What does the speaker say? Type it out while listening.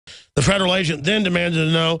The federal agent then demanded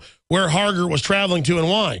to know where Harger was traveling to and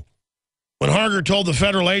why. When Harger told the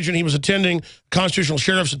federal agent he was attending Constitutional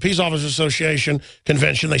Sheriffs and Peace Officers Association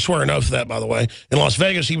convention, they swear an oath to that, by the way, in Las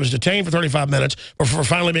Vegas, he was detained for 35 minutes before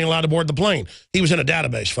finally being allowed to board the plane. He was in a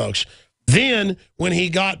database, folks. Then, when he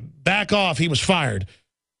got back off, he was fired.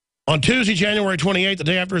 On Tuesday, January 28th, the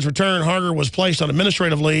day after his return, Harger was placed on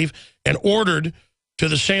administrative leave and ordered to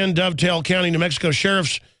the San Dovetail County, New Mexico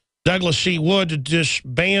Sheriff's Douglas C. Wood to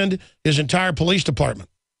disband his entire police department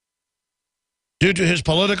due to his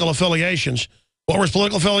political affiliations. What were his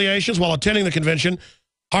political affiliations? While attending the convention,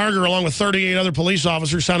 Harger, along with 38 other police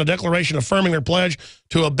officers, signed a declaration affirming their pledge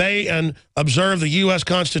to obey and observe the U.S.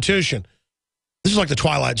 Constitution. This is like the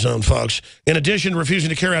Twilight Zone, folks. In addition to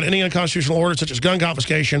refusing to carry out any unconstitutional orders, such as gun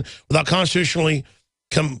confiscation, without constitutionally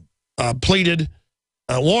completed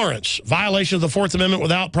warrants, violation of the Fourth Amendment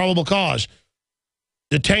without probable cause,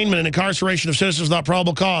 detainment and incarceration of citizens without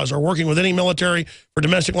probable cause, or working with any military or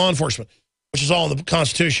domestic law enforcement, which is all in the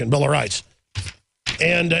Constitution, Bill of Rights.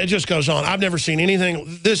 And it just goes on. I've never seen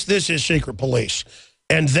anything. This is secret police.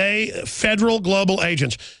 And federal global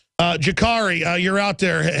agents. Jakari, you're out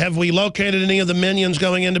there. Have we located any of the minions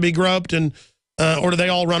going in to be groped, and or do they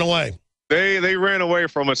all run away? They ran away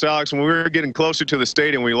from us, Alex. When we were getting closer to the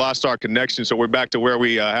stadium, we lost our connection, so we're back to where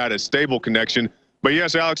we had a stable connection. But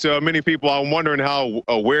yes, Alex, many people, I'm wondering how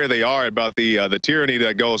aware they are about the tyranny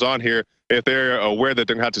that goes on here, if they're aware that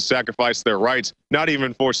they're going to have to sacrifice their rights, not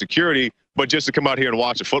even for security, but just to come out here and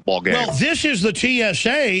watch a football game. Well, this is the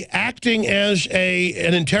TSA acting as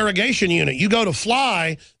an interrogation unit. You go to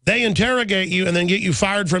fly, they interrogate you and then get you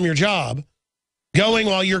fired from your job, going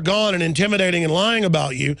while you're gone and intimidating and lying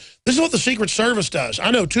about you. This is what the Secret Service does.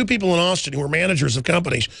 I know 2 people in Austin who were managers of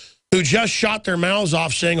companies who just shot their mouths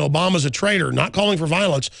off saying Obama's a traitor, not calling for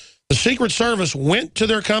violence. The Secret Service went to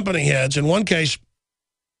their company heads, in one case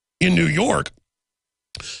in New York,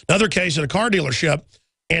 another case at a car dealership,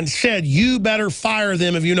 and said, you better fire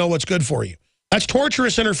them if you know what's good for you. That's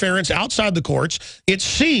torturous interference outside the courts. It's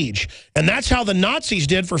siege. And that's how the Nazis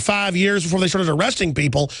did for 5 years before they started arresting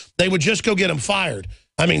people. They would just go get them fired.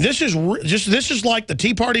 I mean, this is like the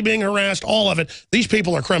Tea Party being harassed, all of it. These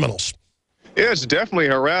people are criminals. Yeah, it's definitely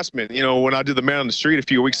harassment. You know, when I did the man on the street a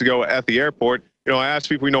few weeks ago at the airport, you know, I asked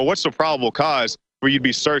people, you know, what's the probable cause for you to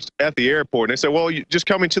be searched at the airport? And they said, well, just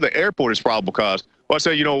coming to the airport is probable cause. Well, I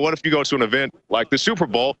said, you know, what if you go to an event like the Super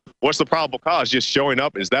Bowl? What's the probable cause? Just showing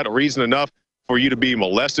up? Is that a reason enough for you to be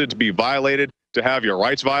molested, to be violated, to have your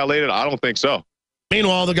rights violated? I don't think so.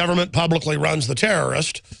 Meanwhile, the government publicly runs the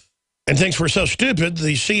terrorist and thinks we're so stupid.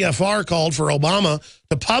 The CFR called for Obama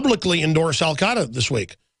to publicly endorse al-Qaeda this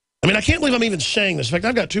week. I mean, I can't believe I'm even saying this. In fact,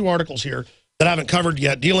 I've got 2 articles here that I haven't covered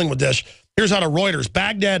yet dealing with this. Here's out of Reuters.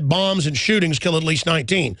 Baghdad bombs and shootings kill at least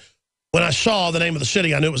 19. When I saw the name of the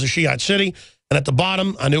city, I knew it was a Shiite city. And at the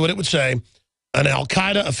bottom, I knew what it would say. An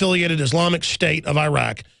al-Qaeda-affiliated Islamic State of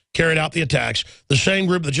Iraq carried out the attacks. The same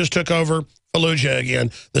group that just took over Fallujah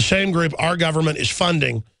again. The same group our government is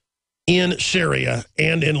funding in Syria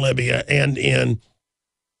and in Libya and in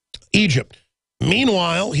Egypt.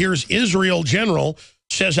 Meanwhile, here's Israel general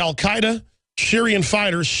says al-Qaeda Syrian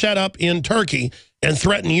fighters set up in Turkey and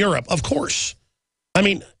threaten Europe. Of course. I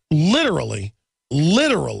mean, literally,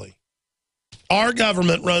 our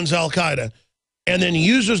government runs al-Qaeda and then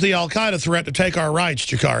uses the al-Qaeda threat to take our rights,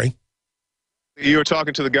 Jakari. You were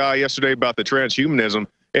talking to the guy yesterday about the transhumanism,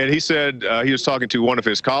 and he said he was talking to one of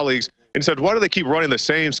his colleagues, and he said, why do they keep running the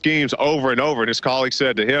same schemes over and over? And his colleague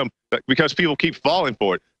said to him, because people keep falling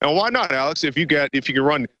for it. And why not, Alex? If you can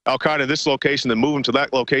run al-Qaeda this location, then move them to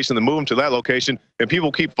that location, then move them to that location, and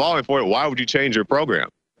people keep falling for it, why would you change your program?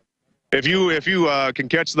 If you can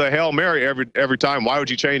catch the Hail Mary every time, why would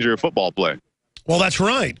you change your football play? Well, that's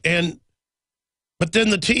right. But then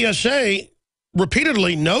the TSA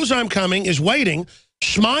repeatedly knows I'm coming, is waiting,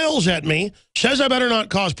 smiles at me, says I better not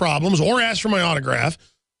cause problems or ask for my autograph,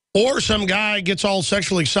 or some guy gets all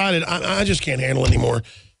sexually excited. I just can't handle it anymore.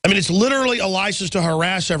 I mean, it's literally a license to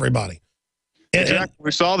harass everybody. Exactly.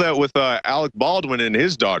 We saw that with Alec Baldwin and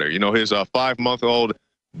his daughter. You know, his 5-month-old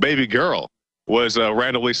baby girl was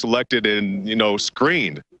randomly selected and, you know,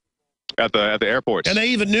 screened at the airports. And they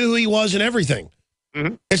even knew who he was and everything.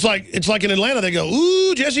 Mm-hmm. It's like in Atlanta, they go,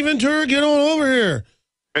 ooh, Jesse Ventura, get on over here.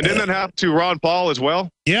 And didn't that happen to Ron Paul as well?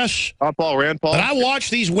 Yes. Ron Paul, Rand Paul. But I watched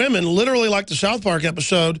these women literally like the South Park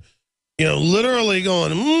episode, you know, literally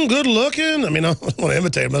going, good looking. I mean, I don't want to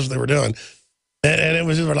imitate them. That's what they were doing. And it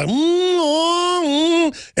was just like,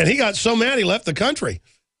 and he got so mad he left the country.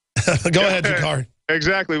 Go ahead, Jakar.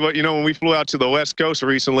 Exactly. But, you know, when we flew out to the West Coast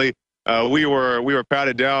recently, we were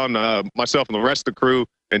patted down, myself and the rest of the crew,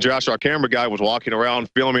 And Josh, our camera guy, was walking around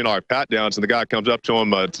filming our pat downs, and the guy comes up to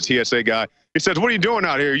him, the TSA guy. He says, "What are you doing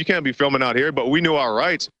out here? You can't be filming out here." But we knew our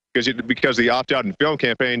rights because of the opt-out and film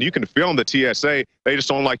campaign. You can film the TSA. They just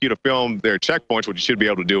don't like you to film their checkpoints, which you should be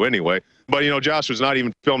able to do anyway. But, Josh was not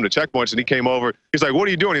even filming the checkpoints, and he came over. He's like, "What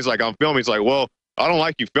are you doing?" He's like, "I'm filming." He's like, "Well, I don't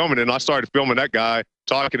like you filming it." And I started filming that guy,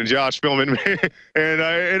 talking to Josh, filming me. And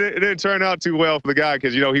it didn't turn out too well for the guy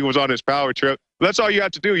because, he was on his power trip. But that's all you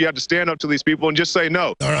have to do. You have to stand up to these people and just say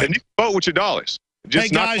no. All right. And you can vote with your dollars. Hey,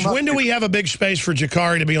 guys, when do we have a big space for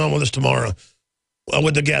Jakari to be on with us tomorrow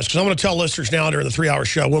with the guests? Because I'm going to tell listeners now during the 3-hour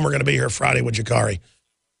show when we're going to be here Friday with Jakari.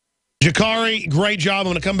 Jakari, great job. I'm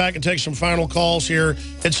going to come back and take some final calls here,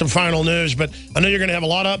 hit some final news. But I know you're going to have a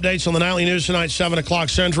lot of updates on the Nightly News tonight, 7 o'clock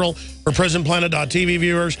Central for PrisonPlanet.tv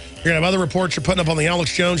viewers. You're going to have other reports you're putting up on the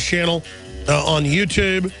Alex Jones channel, on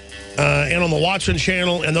YouTube, and on the Watson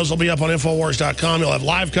channel. And those will be up on Infowars.com. You'll have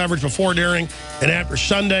live coverage before, during, and after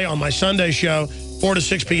Sunday on my Sunday show, 4 to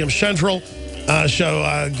 6 p.m. Central.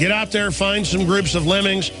 So get out there, find some groups of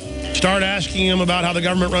lemmings, start asking them about how the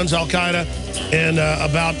government runs Al-Qaeda and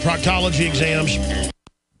about proctology exams.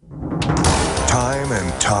 Time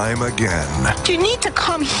and time again. You need to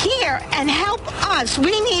come here and help us.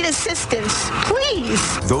 We need assistance,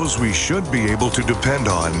 please. Those we should be able to depend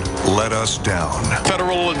on let us down.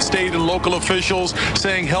 Federal and state and local officials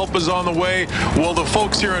saying help is on the way. Well, the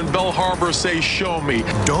folks here in Bell Harbor say, show me.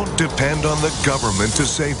 Don't depend on the government to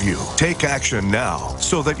save you. Take action now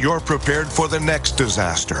so that you're prepared for the next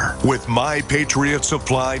disaster with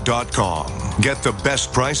MyPatriotSupply.com. Get the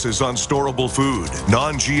best prices on storable food,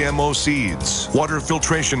 non-GMO seeds, water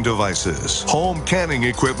filtration devices, home canning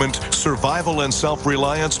equipment, survival and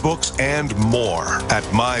self-reliance books, and more at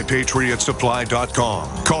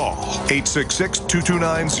MyPatriotSupply.com. Call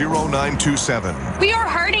 866-229-0927. We are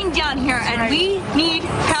hurting down here, and we need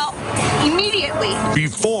help immediately.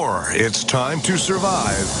 Before it's time to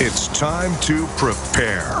survive, it's time to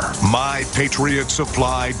prepare.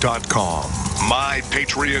 MyPatriotSupply.com.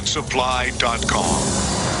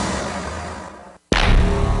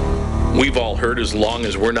 MyPatriotSupply.com. We've all heard as long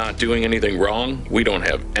as we're not doing anything wrong, we don't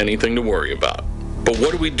have anything to worry about. But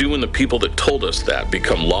what do we do when the people that told us that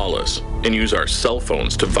become lawless and use our cell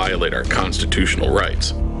phones to violate our constitutional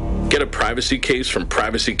rights? Get a privacy case from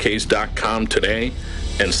privacycase.com today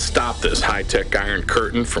and stop this high-tech iron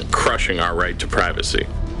curtain from crushing our right to privacy.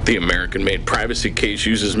 The American-made Privacy Case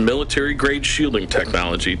uses military-grade shielding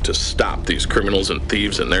technology to stop these criminals and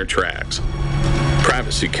thieves in their tracks.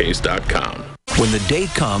 privacycase.com. When the day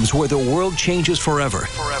comes where the world changes forever,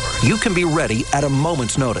 you can be ready at a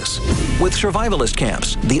moment's notice. With Survivalist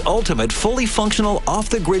Camps, the ultimate fully functional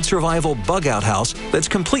off-the-grid survival bug-out house that's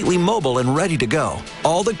completely mobile and ready to go.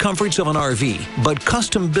 All the comforts of an RV, but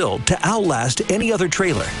custom built to outlast any other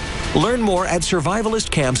trailer. Learn more at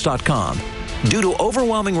survivalistcamps.com. Due to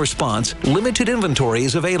overwhelming response, limited inventory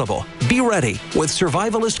is available. Be ready with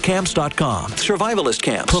survivalistcamps.com. Survivalist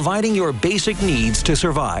Camps, providing your basic needs to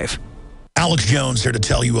survive. Alex Jones here to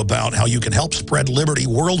tell you about how you can help spread liberty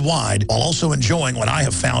worldwide while also enjoying what I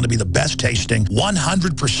have found to be the best tasting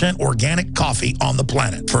 100% organic coffee on the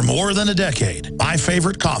planet. For more than a decade, my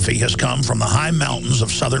favorite coffee has come from the high mountains of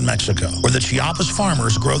southern Mexico, where the Chiapas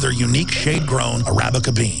farmers grow their unique shade-grown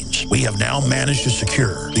Arabica beans. We have now managed to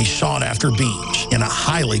secure these sought-after beans in a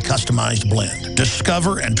highly customized blend.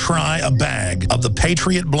 Discover and try a bag of the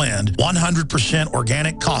Patriot Blend 100%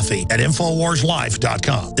 organic coffee at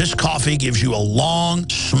InfoWarsLife.com. This coffee gives you a long,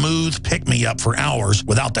 smooth pick-me-up for hours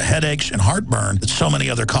without the headaches and heartburn that so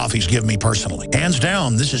many other coffees give me personally. Hands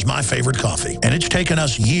down, this is my favorite coffee, and it's taken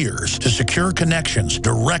us years to secure connections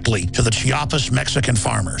directly to the Chiapas Mexican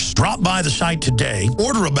farmers. Drop by the site today,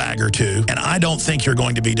 order a bag or two, and I don't think you're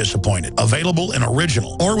going to be disappointed. Available in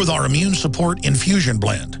original or with our Immune Support Infusion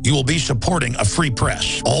Blend. You will be supporting a free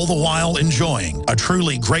press, all the while enjoying a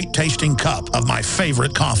truly great-tasting cup of my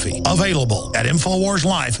favorite coffee. Available at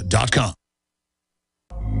InfoWarsLife.com.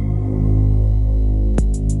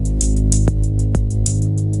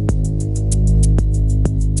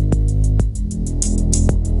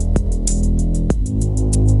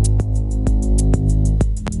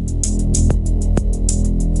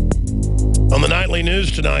 On the Nightly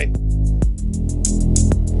News tonight.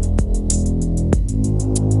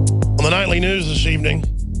 On the Nightly News this evening,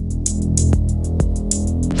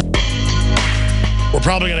 we're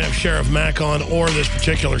probably going to have Sheriff Mack on, or this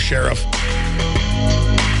particular sheriff,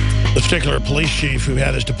 this particular police chief who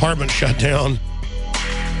had his department shut down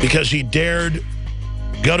because he dared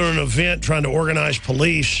go to an event trying to organize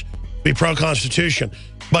police to be pro-Constitution.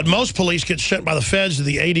 But most police get sent by the feds to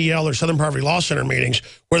the ADL or Southern Poverty Law Center meetings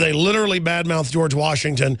where they literally badmouth George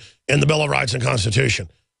Washington and the Bill of Rights and Constitution.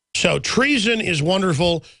 So treason is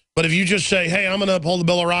wonderful, but if you just say, hey, I'm going to uphold the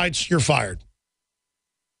Bill of Rights, you're fired.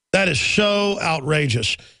 That is so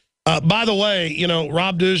outrageous. By the way, you know,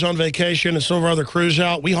 Rob Dew's on vacation and some of our other crews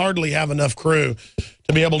out. We hardly have enough crew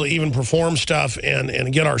to be able to even perform stuff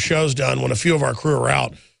and get our shows done when a few of our crew are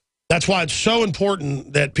out. That's why it's so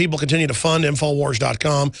important that people continue to fund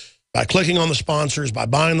Infowars.com by clicking on the sponsors, by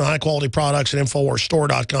buying the high-quality products at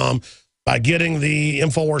InfoWarsStore.com, by getting the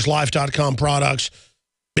InfoWarsLife.com products,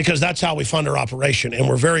 because that's how we fund our operation. And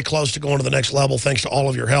we're very close to going to the next level thanks to all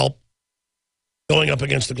of your help going up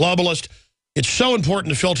against the globalist. It's so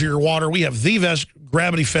important to filter your water. We have the best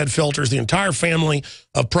gravity-fed filters, the entire family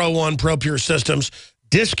of Pro One, Pro Pure systems,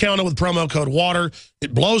 discounted with promo code WATER.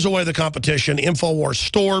 It blows away the competition.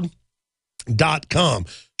 InfoWarsStore.com.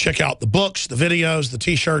 Check out the books, the videos, the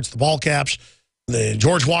T-shirts, the ball caps, the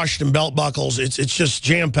George Washington belt buckles. It's just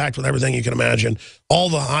jam-packed with everything you can imagine. All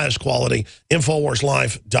the highest quality.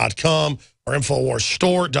 InfoWarsLife.com or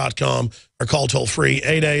InfoWarsStore.com, or call toll-free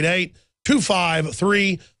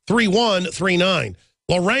 888-253-3139.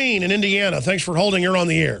 Lorraine in Indiana, thanks for holding. You're on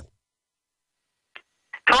the air.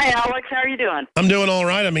 Hi, Alex. How are you doing? I'm doing all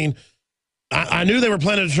right. I mean, I knew they were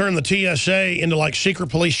planning to turn the TSA into like secret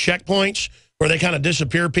police checkpoints where they kind of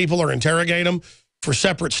disappear people or interrogate them for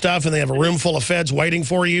separate stuff, and they have a room full of feds waiting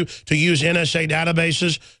for you to use NSA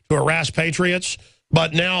databases to harass patriots.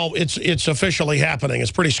 But now it's officially happening.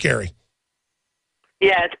 It's pretty scary.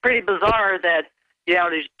 Yeah, it's pretty bizarre that, you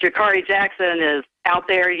know, Jakari Jackson is out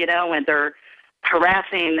there, you know, and they're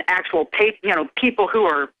harassing actual people who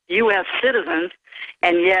are U.S. citizens,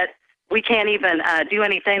 and yet we can't even do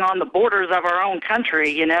anything on the borders of our own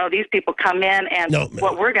country. You know, these people come in, and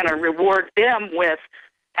what we're going to reward them with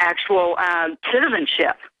actual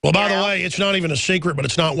citizenship. Well, by the way, it's not even a secret, but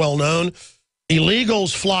it's not well known.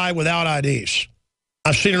 Illegals fly without IDs.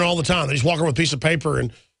 I've seen it all the time. They just walk around with a piece of paper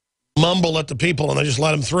and mumble at the people, and they just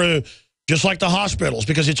let them through, just like the hospitals,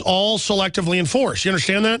 because it's all selectively enforced. You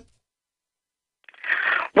understand that?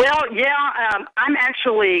 Well, yeah, I'm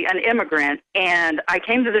actually an immigrant, and I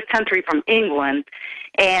came to this country from England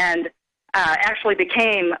and actually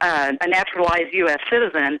became a naturalized U.S.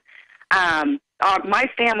 citizen. My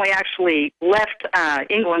family actually left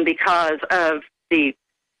England because of the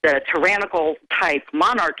tyrannical type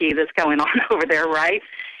monarchy that's going on over there, right?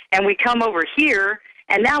 And we come over here,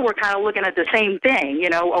 and now we're kind of looking at the same thing. You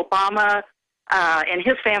know, Obama and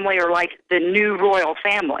his family are like the new royal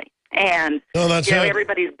family. And you know,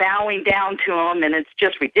 everybody's bowing down to him, and it's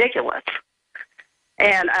just ridiculous.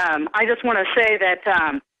 And I just want to say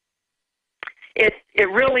that it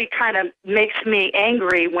really kind of makes me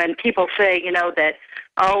angry when people say, you know, that,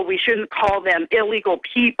 oh, we shouldn't call them illegal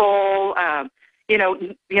people. You know,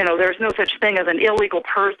 there's no such thing as an illegal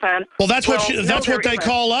person. Well, that's what they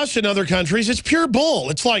call us in other countries. It's pure bull.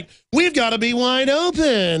 It's like, we've got to be wide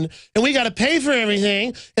open, and we got to pay for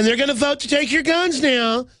everything, and they're going to vote to take your guns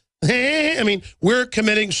now. I mean, we're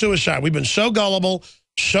committing suicide. We've been so gullible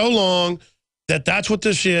so long that that's what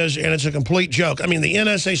this is, and it's a complete joke. I mean, the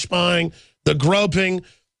NSA spying, the groping,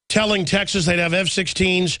 telling Texas they'd have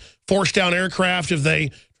F-16s force down aircraft if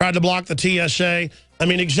they tried to block the TSA. I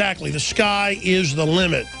mean, exactly. The sky is the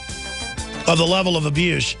limit of the level of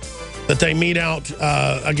abuse that they mete out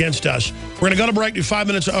against us. We're going to go to break, do 5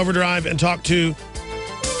 minutes of overdrive, and talk to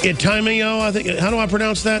Itamio, I think. How do I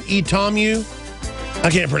pronounce that? Itamio? I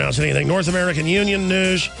can't pronounce anything. North American Union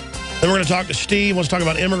News. Then we're going to talk to Steve. Let's talk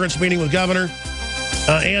about immigrants meeting with governor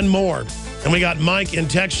and more. And we got Mike in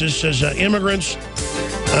Texas, says immigrants.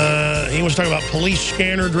 He wants to talk about police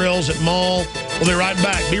scanner drills at mall. We'll be right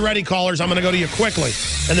back. Be ready, callers. I'm going to go to you quickly.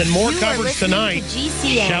 And then more coverage tonight,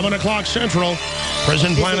 7 o'clock Central,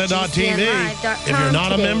 PrisonPlanet.tv. If you're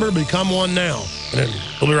not a member, become one now. And then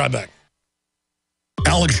we'll be right back.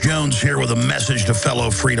 Alex Jones here with a message to fellow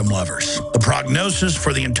freedom lovers. The prognosis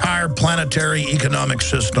for the entire planetary economic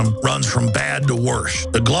system runs from bad to worse.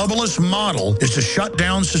 The globalist model is to shut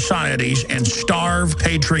down societies and starve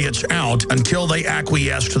patriots out until they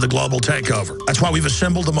acquiesce to the global takeover. That's why we've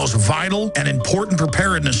assembled the most vital and important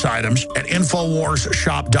preparedness items at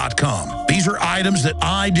InfoWarsShop.com. These are items that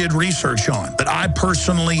I did research on, that I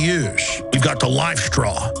personally use. We've got the Life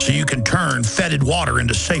Straw, so you can turn fetid water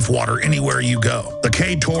into safe water anywhere you go. The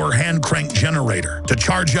K-Tor hand crank generator to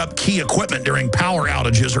charge up key equipment during power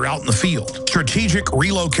outages or out in the field. Strategic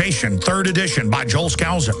Relocation, 3rd edition by Joel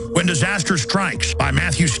Skousen. When Disaster Strikes by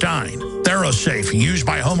Matthew Stein. ThyroSafe, used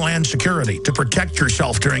by Homeland Security to protect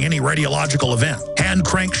yourself during any radiological event. Hand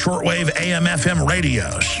crank shortwave AM/FM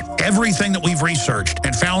radios. Everything that we've researched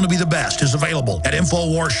and found to be the best is available at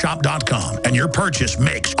InfoWarsShop.com, and your purchase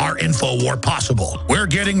makes our InfoWar possible. We're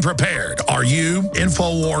getting prepared. Are you?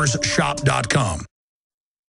 InfoWarsShop.com.